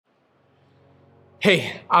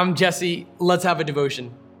Hey, I'm Jesse. Let's have a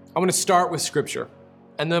devotion. I'm going to start with scripture,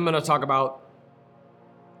 and then I'm going to talk about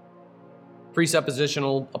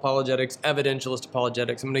presuppositional apologetics, evidentialist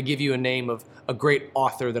apologetics. I'm going to give you a name of a great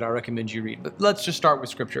author that I recommend you read. But let's just start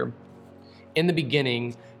with scripture. In the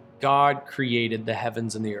beginning, God created the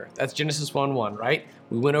heavens and the earth. That's Genesis 1:1, right?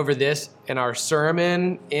 We went over this in our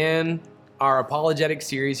sermon in our apologetic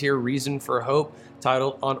series here, Reason for Hope,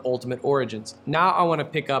 titled On Ultimate Origins. Now I want to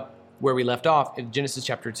pick up where we left off in Genesis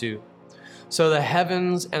chapter 2. So the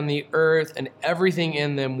heavens and the earth and everything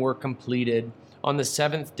in them were completed. On the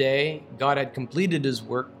seventh day, God had completed his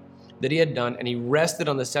work that he had done, and he rested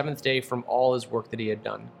on the seventh day from all his work that he had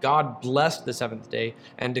done. God blessed the seventh day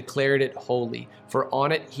and declared it holy, for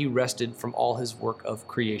on it he rested from all his work of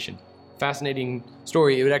creation. Fascinating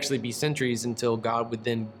story. It would actually be centuries until God would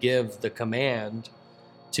then give the command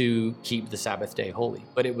to keep the Sabbath day holy,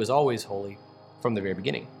 but it was always holy from the very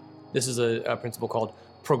beginning. This is a principle called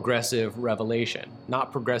progressive revelation.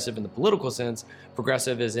 Not progressive in the political sense.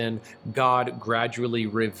 Progressive as in God gradually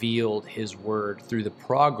revealed his word through the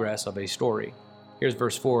progress of a story. Here's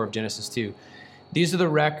verse 4 of Genesis 2. These are the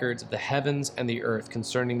records of the heavens and the earth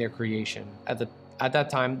concerning their creation. At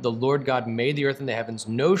that time, the Lord God made the earth and the heavens.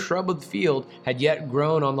 No shrub of the field had yet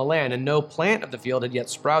grown on the land, and no plant of the field had yet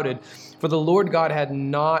sprouted. For the Lord God had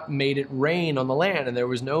not made it rain on the land, and there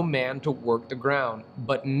was no man to work the ground.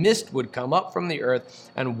 But mist would come up from the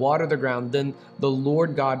earth and water the ground. Then the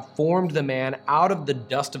Lord God formed the man out of the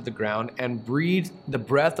dust of the ground and breathed the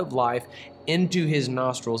breath of life into his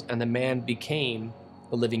nostrils, and the man became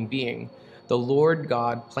a living being. The Lord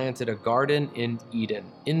God planted a garden in Eden,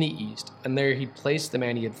 in the east, and there he placed the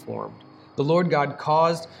man he had formed. The Lord God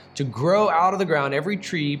caused to grow out of the ground every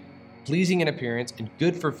tree pleasing in appearance and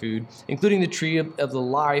good for food, including the tree of the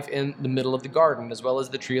life in the middle of the garden, as well as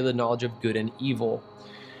the tree of the knowledge of good and evil.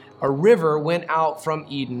 A river went out from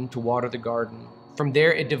Eden to water the garden. From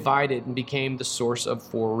there it divided and became the source of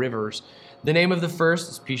 4 rivers. The name of the first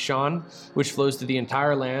is Pishon, which flows through the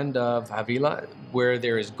entire land of Havilah, where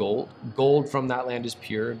there is gold. Gold from that land is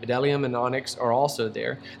pure. Bdellium and onyx are also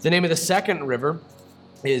there. The name of the second river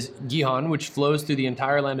is Gihon, which flows through the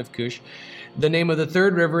entire land of Cush. The name of the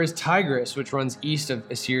third river is Tigris, which runs east of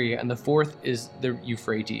Assyria, and the fourth is the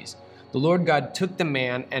Euphrates. The Lord God took the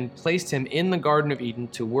man and placed him in the Garden of Eden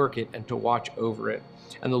to work it and to watch over it.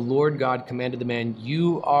 And the Lord God commanded the man,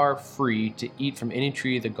 "You are free to eat from any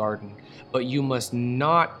tree of the garden, but you must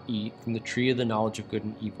not eat from the tree of the knowledge of good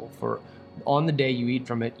and evil, for on the day you eat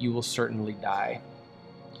from it, you will certainly die."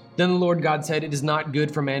 Then the Lord God said, "It is not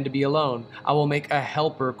good for man to be alone. I will make a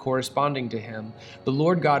helper corresponding to him." The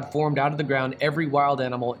Lord God formed out of the ground every wild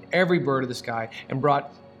animal and every bird of the sky, and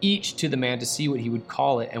brought each to the man to see what he would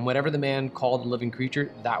call it. And whatever the man called a living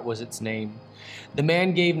creature, that was its name. The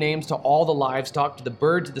man gave names to all the livestock, to the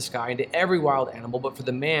birds of the sky, and to every wild animal, but for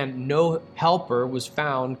the man no helper was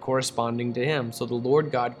found corresponding to him. So the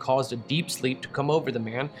Lord God caused a deep sleep to come over the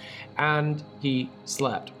man, and he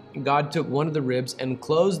slept. God took one of the ribs and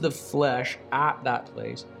closed the flesh at that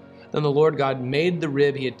place. Then the Lord God made the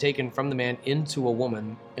rib he had taken from the man into a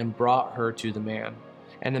woman and brought her to the man.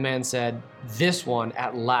 And the man said, "This one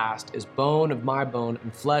at last is bone of my bone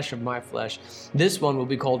and flesh of my flesh. This one will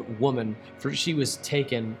be called woman, for she was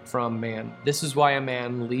taken from man. This is why a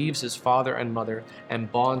man leaves his father and mother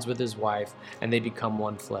and bonds with his wife, and they become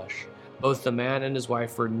one flesh. Both the man and his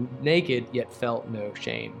wife were naked, yet felt no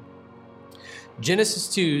shame." Genesis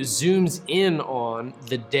 2 zooms in on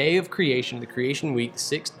the day of creation, the creation week,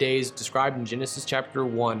 6 days described in Genesis chapter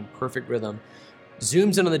 1, perfect rhythm.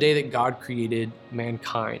 Zooms in on the day that God created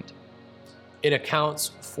mankind. It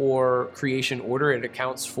accounts for creation order. It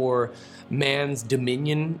accounts for man's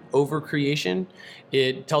dominion over creation.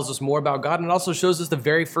 It tells us more about God, and it also shows us the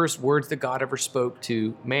very first words that God ever spoke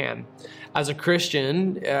to man. As a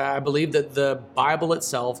Christian, I believe that the Bible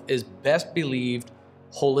itself is best believed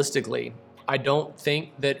holistically. I don't think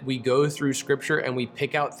that we go through scripture and we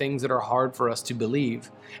pick out things that are hard for us to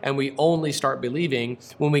believe, and we only start believing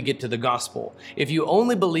when we get to the gospel. If you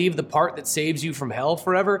only believe the part that saves you from hell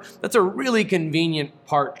forever, that's a really convenient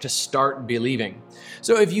part to start believing.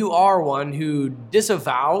 So if you are one who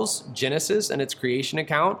disavows Genesis and its creation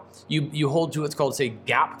account, you hold to what's called, say,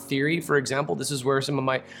 gap theory, for example. This is where some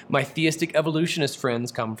of my theistic evolutionist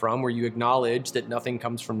friends come from, where you acknowledge that nothing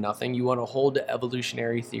comes from nothing. You want to hold to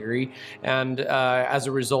evolutionary theory, and as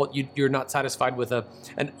a result, you're not satisfied with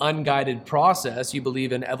an unguided process. You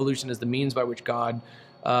believe in evolution as the means by which God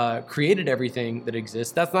created everything that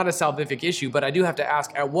exists. That's not a salvific issue, but I do have to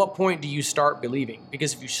ask, at what point do you start believing?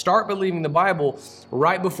 Because if you start believing the Bible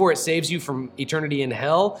right before it saves you from eternity in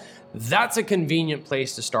hell, that's a convenient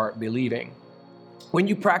place to start believing. when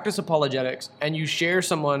you practice apologetics and you share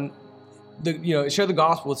share the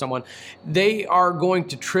gospel with someone, they are going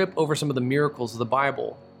to trip over some of the miracles of the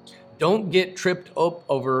Bible. Don't get tripped up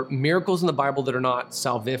over miracles in the Bible that are not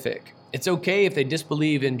salvific. It's okay if they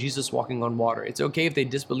disbelieve in Jesus walking on water. It's okay if they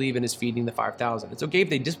disbelieve in his feeding the 5,000. It's okay if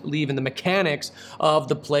they disbelieve in the mechanics of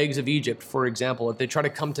the plagues of Egypt, for example, if they try to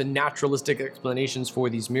come to naturalistic explanations for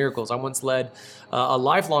these miracles. I once led a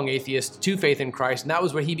lifelong atheist to faith in Christ, and that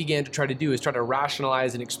was what he began to try to do, is try to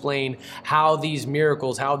rationalize and explain how these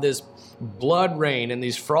miracles, how this blood rain and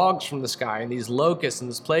these frogs from the sky and these locusts and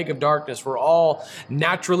this plague of darkness were all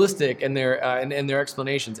naturalistic in their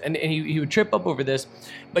explanations. And he would trip up over this,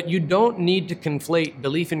 but you don't need to conflate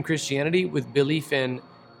belief in Christianity with belief in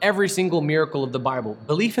every single miracle of the Bible.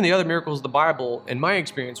 Belief in the other miracles of the Bible, in my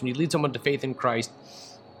experience, when you lead someone to faith in Christ,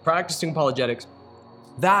 practicing apologetics,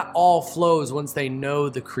 that all flows once they know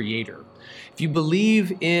the Creator. If you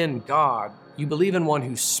believe in God, you believe in one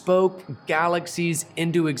who spoke galaxies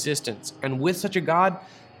into existence. And with such a God,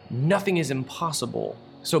 nothing is impossible.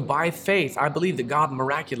 So by faith, I believe that God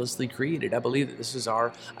miraculously created. I believe that this is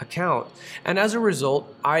our account. And as a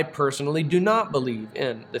result, I personally do not believe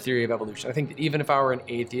in the theory of evolution. I think that even if I were an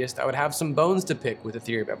atheist, I would have some bones to pick with the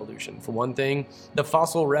theory of evolution. For one thing, the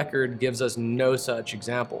fossil record gives us no such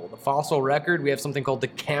example. The fossil record, we have something called the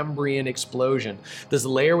Cambrian explosion. This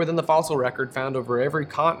layer within the fossil record found over every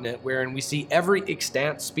continent, wherein we see every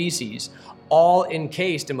extant species all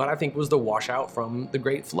encased in what I think was the washout from the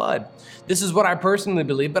Great Flood. This is what I personally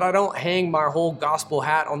believe, but I don't hang my whole gospel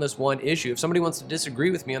hat on this one issue. If somebody wants to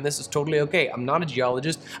disagree with me on this, it's totally okay. I'm not a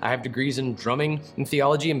geologist. I have degrees in drumming, in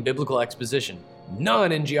theology, and biblical exposition.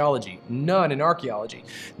 None in geology, none in archaeology.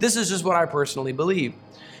 This is just what I personally believe.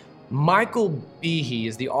 Michael Behe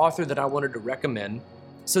is the author that I wanted to recommend,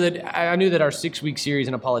 so that I knew that our 6-week series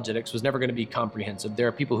in apologetics was never going to be comprehensive. There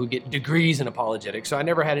are people who get degrees in apologetics, so I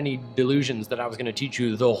never had any delusions that I was going to teach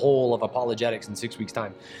you the whole of apologetics in 6 weeks'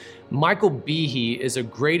 time. Michael Behe is a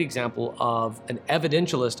great example of an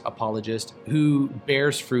evidentialist apologist who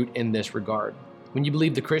bears fruit in this regard. When you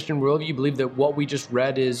believe the Christian worldview, you believe that what we just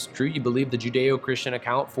read is true, you believe the Judeo-Christian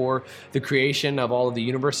account for the creation of all of the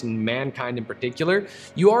universe and mankind in particular,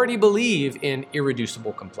 you already believe in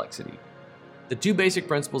irreducible complexity. The two basic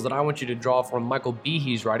principles that I want you to draw from Michael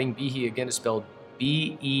Behe's writing, Behe again is spelled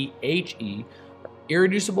B-E-H-E,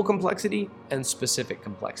 irreducible complexity and specific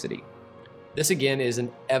complexity. This again is an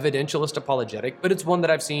evidentialist apologetic, but it's one that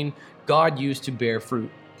I've seen God use to bear fruit.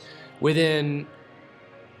 Within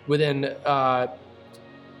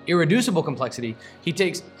irreducible complexity, he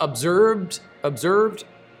takes observed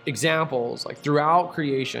examples like throughout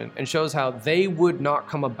creation and shows how they would not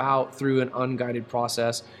come about through an unguided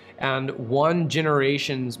process, and one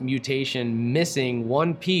generation's mutation missing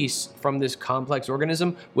one piece from this complex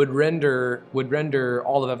organism would render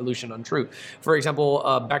all of evolution untrue. For example,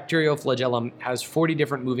 a bacterial flagellum has 40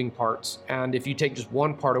 different moving parts, and if you take just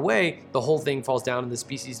one part away, the whole thing falls down and the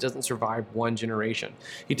species doesn't survive one generation.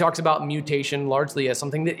 He talks about mutation largely as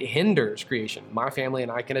something that hinders creation. My family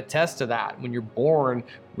and I can attest to that. When you're born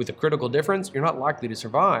with a critical difference, you're not likely to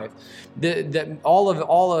survive. All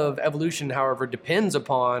of evolution, however, depends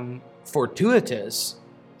upon fortuitous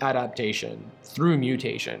adaptation through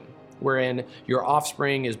mutation, wherein your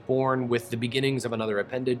offspring is born with the beginnings of another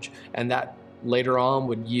appendage, and that later on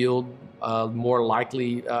would yield a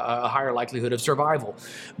higher likelihood of survival.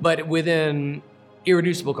 But within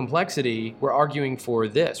irreducible complexity, we're arguing for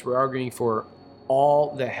this. We're arguing for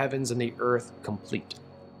all the heavens and the earth complete,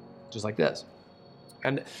 just like this.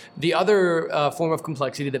 And the other form of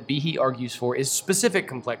complexity that Behe argues for is specific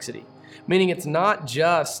complexity, meaning it's not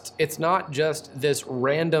just this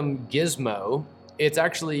random gizmo. It's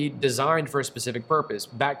actually designed for a specific purpose.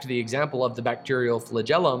 Back to the example of the bacterial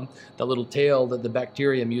flagellum, the little tail that the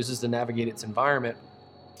bacterium uses to navigate its environment.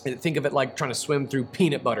 Think of it like trying to swim through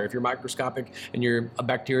peanut butter. If you're microscopic and you're a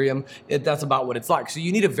bacterium, that's about what it's like. So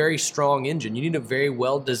you need a very strong engine. You need a very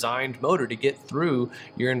well-designed motor to get through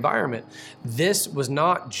your environment. This was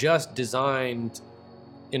not just designed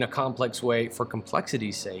in a complex way for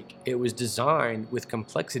complexity's sake. It was designed with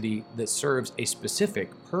complexity that serves a specific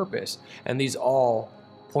purpose. And these all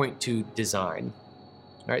point to design.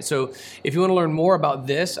 All right, so if you want to learn more about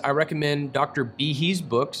this, I recommend Dr. Behe's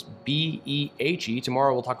books, B-E-H-E.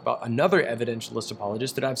 Tomorrow we'll talk about another evidentialist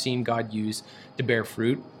apologist that I've seen God use to bear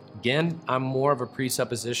fruit. Again, I'm more of a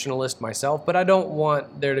presuppositionalist myself, but I don't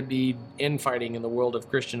want there to be infighting in the world of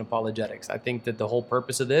Christian apologetics. I think that the whole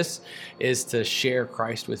purpose of this is to share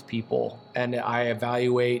Christ with people, and I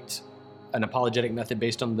evaluate an apologetic method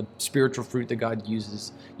based on the spiritual fruit that God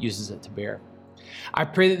uses it to bear. I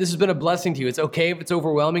pray that this has been a blessing to you. It's okay if it's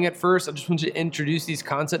overwhelming at first. I just want to introduce these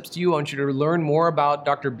concepts to you. I want you to learn more about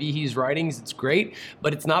Dr. Behe's writings. It's great,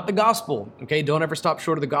 but it's not the gospel, okay? Don't ever stop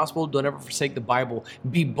short of the gospel. Don't ever forsake the Bible.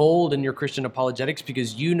 Be bold in your Christian apologetics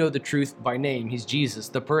because you know the truth by name. He's Jesus.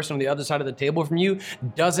 The person on the other side of the table from you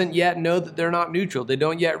doesn't yet know that they're not neutral. They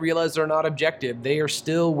don't yet realize they're not objective. They are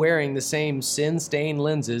still wearing the same sin-stained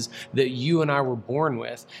lenses that you and I were born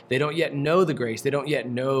with. They don't yet know the grace. They don't yet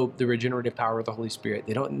know the regenerative power of the Holy Spirit.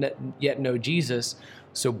 They don't yet know Jesus,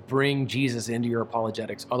 so bring Jesus into your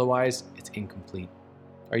apologetics. Otherwise, it's incomplete.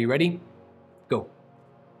 Are you ready? Go.